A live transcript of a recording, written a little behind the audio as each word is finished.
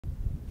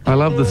I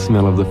love the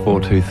smell of the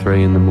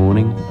 423 in the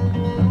morning,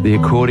 the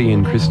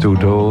accordion crystal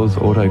doors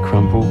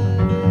auto-crumple.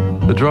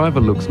 The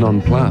driver looks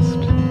nonplussed.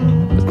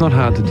 It's not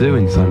hard to do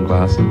in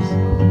sunglasses.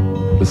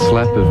 The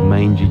slap of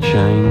mangy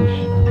change,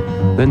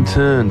 then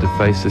turn to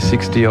face the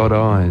 60-odd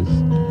eyes,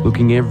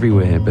 looking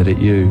everywhere but at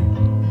you.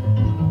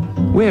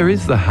 Where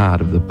is the heart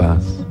of the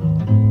bus?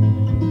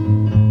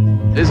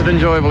 Is it an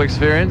enjoyable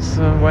experience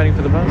waiting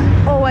for the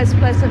bus? Always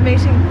pleasant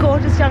meeting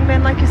gorgeous young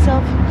men like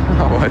yourself.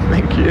 Oh,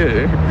 thank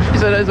you.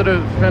 Is it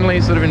a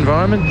friendly sort of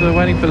environment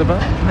waiting for the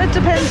bus? It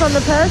depends on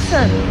the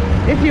person.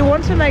 If you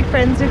want to make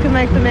friends, you can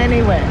make them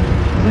anywhere.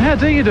 How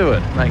do you do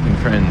it, making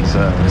friends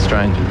with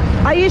strangers?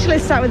 I usually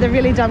start with a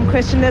really dumb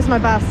question. There's my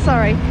bus,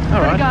 sorry.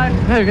 All right.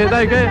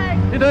 Gotta go. Okay.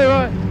 You do,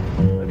 right?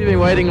 Have you been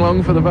waiting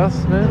long for the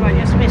bus, man? I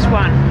just missed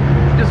one.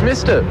 You just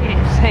missed it?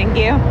 Yes, thank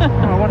you.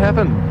 Oh, what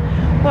happened?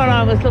 Well,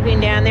 I was looking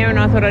down there and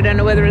I thought, I don't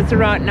know whether it's the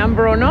right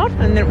number or not,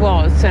 and it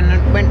was, and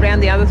it went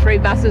round the other 3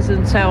 buses,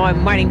 and so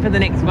I'm waiting for the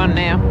next one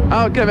now.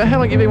 Oh, okay, but how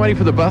long have you been waiting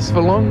for the bus for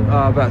long?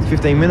 About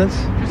 15 minutes.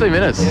 15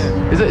 minutes?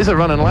 Yeah. Is it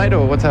running late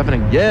or what's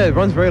happening? Yeah, it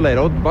runs very late.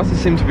 All buses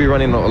seem to be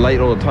running late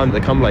all the time.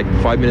 They come like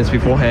 5 minutes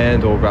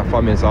beforehand or about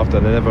 5 minutes after.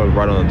 They're never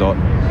right on the dot.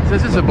 So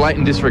this is a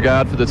blatant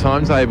disregard for the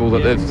timetable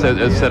that they've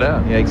set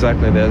out? Yeah,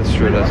 exactly. That's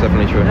true. That's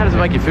definitely true. How does it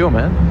make you feel,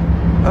 man?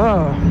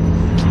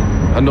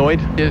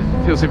 Annoyed. You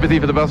feel sympathy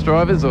for the bus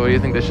drivers, or you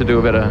think they should do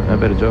a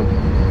better job?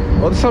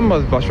 Well, some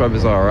bus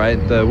drivers are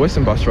alright. The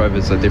Western bus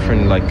drivers are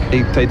different. Like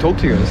they talk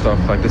to you and stuff.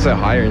 Like they say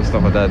hi and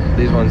stuff like that.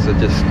 These ones are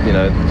just,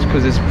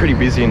 because it's pretty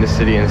busy in the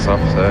city and stuff.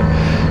 So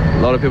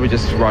a lot of people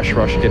just rush,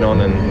 get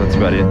on, and that's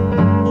about it.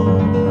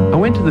 I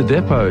went to the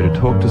depot to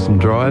talk to some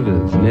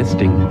drivers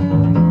nesting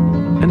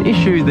and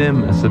issue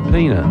them a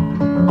subpoena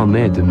on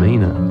their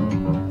demeanour.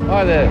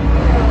 Hi there.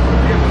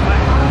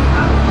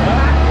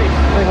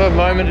 Have a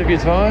moment of your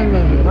time?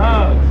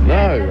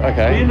 No?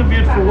 Okay. You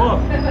interviewed for what?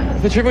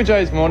 The Triple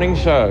J's morning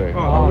show.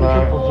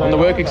 I'm the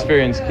work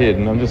experience kid,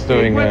 and I'm just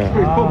doing Put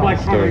Black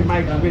Friday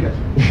makes with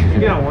it.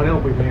 You don't want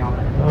help with me on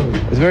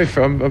it. It's very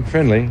I'm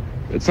friendly.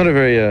 It's not a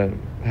very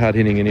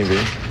hard-hitting interview.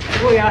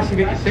 Well, you ask you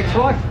to get your sex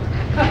life.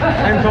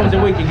 How many times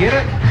a week you get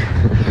it?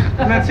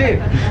 And that's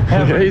it.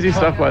 Easy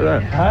stuff like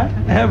that. Huh?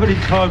 How many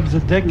times a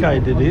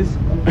decade it is?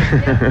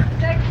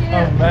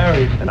 I'm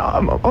married.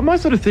 And my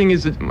sort of thing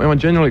is that my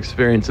general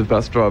experience of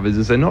bus drivers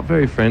is they're not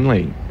very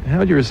friendly. How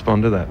would you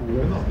respond to that?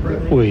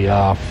 We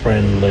are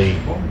friendly.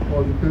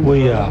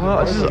 We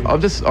are. Well,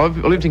 I've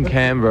lived in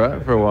Canberra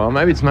for a while.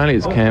 Maybe it's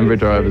Canberra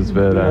drivers,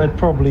 but it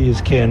probably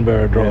is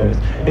Canberra drivers.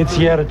 Yeah. It's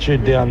the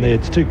attitude down there.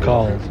 It's too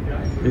cold.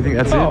 You think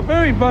that's it? Oh,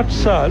 very much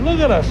so. Look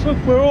at us. Look,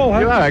 we're all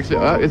happy. You are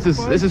actually.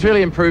 This is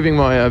really improving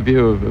my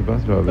view of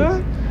bus drivers.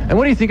 Huh? And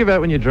what do you think about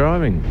when you're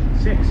driving?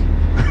 Sex.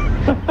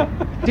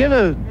 Do you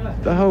ever,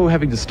 the whole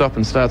having to stop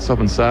and start all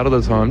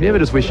the time, do you ever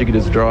just wish you could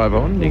just drive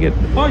on? Do you get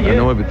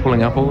annoyed with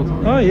pulling up all the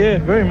time? Oh, yeah,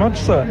 very much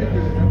so. I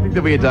think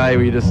there'll be a day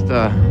where you just,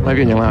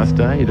 maybe on your last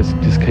day, you just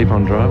keep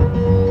on driving.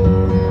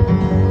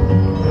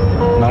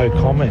 No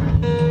comment.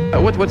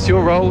 What's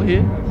your role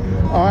here?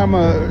 I'm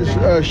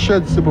a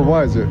shed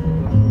supervisor.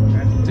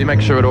 Do you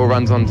make sure it all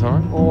runs on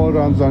time? All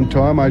runs on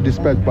time. I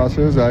dispatch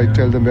buses. I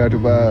tell them where to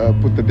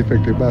put the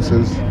defective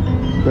buses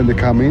when they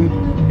come in.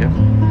 Yeah.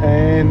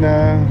 And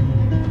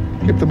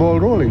keep the ball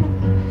rolling.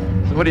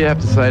 So what do you have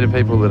to say to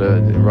people that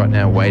are right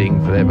now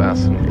waiting for their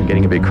bus and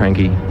getting a bit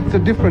cranky? It's a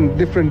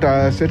different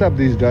setup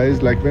these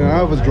days. Like when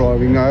I was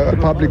driving, the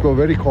public were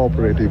very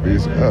cooperative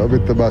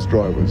with the bus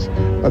drivers.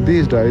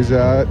 These days,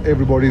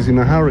 everybody's in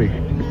a hurry.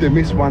 If they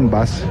miss one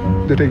bus,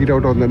 they take it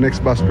out on the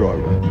next bus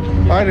driver.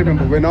 I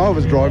remember when I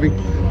was driving,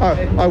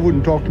 I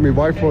wouldn't talk to my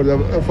wife for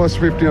the first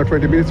 15 or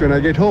 20 minutes when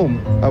I get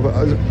home.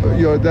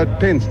 You're that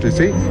tense, you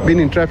see, being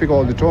in traffic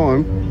all the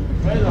time,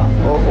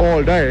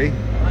 all day,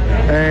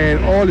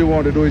 and all you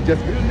want to do is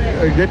just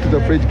get to the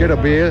fridge, get a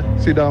beer,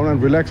 sit down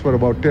and relax for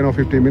about 10 or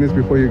 15 minutes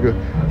before you go,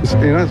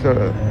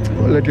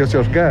 let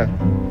yourself go.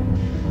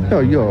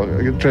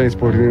 You're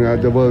transporting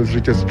the world's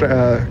richest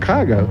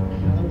cargo,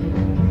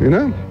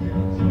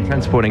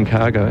 Transporting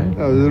cargo?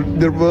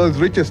 The world's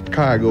richest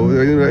cargo,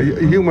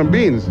 human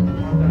beings.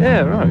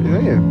 Yeah, right.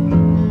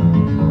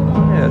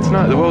 Yeah, it's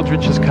not the world's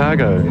richest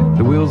cargo.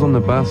 The wheels on the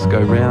bus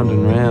go round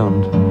and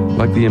round,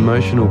 like the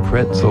emotional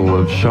pretzel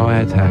of shy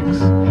attacks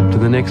to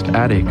the next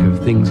attic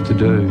of things to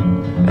do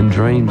and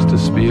dreams to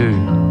spew.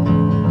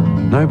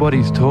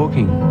 Nobody's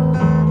talking,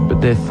 but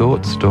their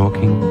thoughts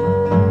stalking.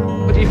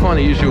 What do you find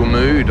the usual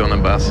mood on a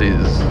bus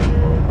is?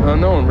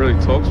 No one really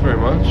talks very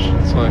much.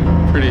 It's like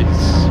pretty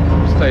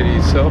stay to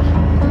yourself.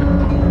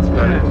 That's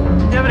about it.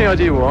 Do you have any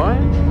idea why?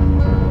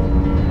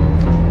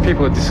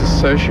 People are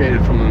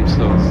disassociated from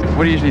themselves.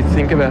 What do you usually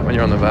think about when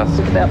you're on the bus? I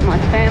think about my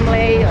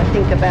family. I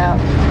think about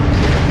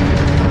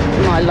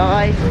my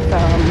life,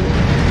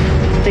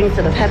 things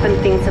that have happened,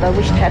 things that I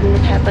wished hadn't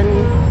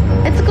happened.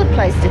 It's a good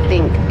place to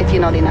think if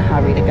you're not in a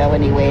hurry to go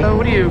anywhere.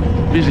 What do you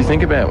usually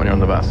think about when you're on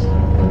the bus?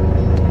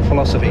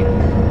 Philosophy.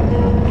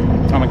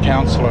 I'm a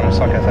counsellor and a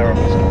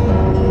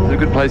psychotherapist. Is it a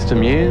good place to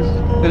muse?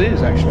 It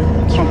is, actually.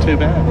 It's not too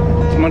bad.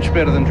 It's much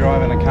better than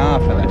driving a car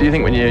for that. Do you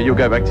think you'll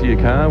go back to your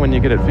car when you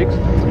get it fixed?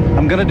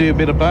 I'm going to do a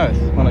bit of both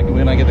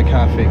when I get the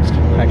car fixed,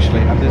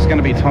 actually. There's going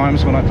to be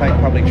times when I take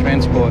public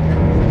transport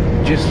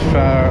just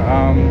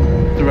for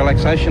the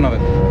relaxation of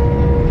it.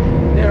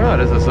 Yeah, right,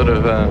 as a sort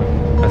of a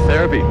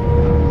therapy.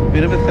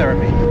 Bit of a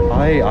therapy.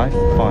 I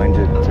find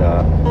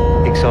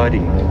it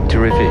exciting,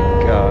 terrific.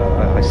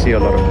 I see a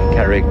lot of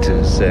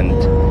characters, and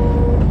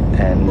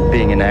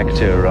being an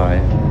actor,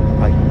 I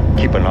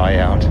keep an eye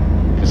out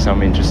for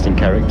some interesting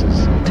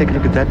characters. Take a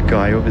look at that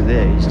guy over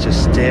there. He's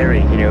just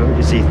staring, you know.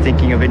 Is he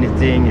thinking of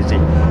anything? Is he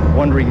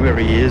wondering where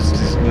he is?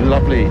 This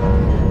lovely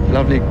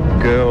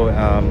girl,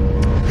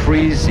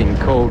 freezing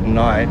cold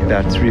night,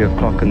 about 3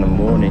 o'clock in the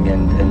morning,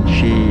 and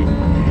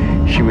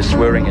she was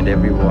swearing at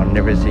everyone and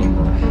everything.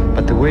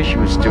 But the way she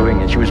was doing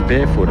it, she was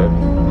barefooted,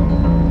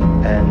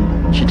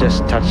 and she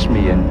just touched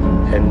me,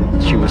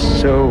 and she was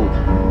so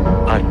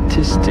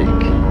artistic,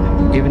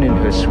 even in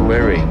her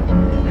swearing,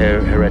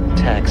 her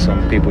attacks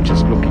on people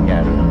just looking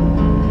at her.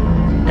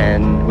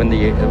 And when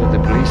the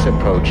police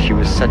approached, she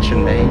was such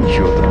an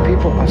angel. The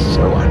people are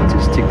so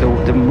artistic,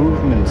 the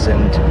movements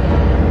and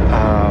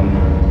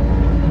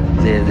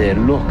their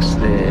looks,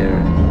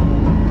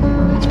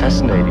 it's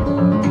fascinating.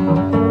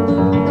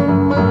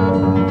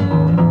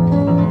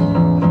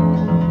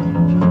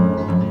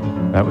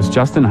 That was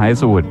Justin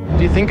Heazlewood.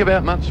 Do you think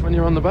about much when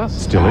you're on the bus?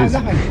 Still is. No.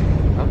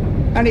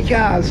 Only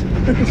cars.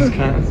 Just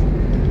cars.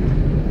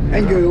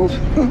 And girls.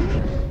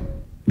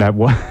 That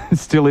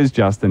still is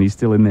Justin. He's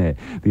still in there.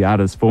 The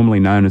artist formerly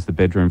known as the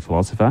Bedroom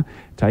Philosopher,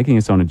 taking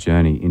us on a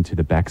journey into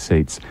the back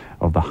seats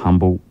of the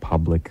humble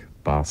public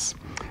bus.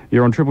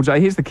 You're on Triple J.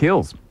 Here's the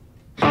Kills.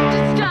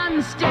 Just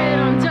stand still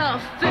and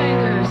tough.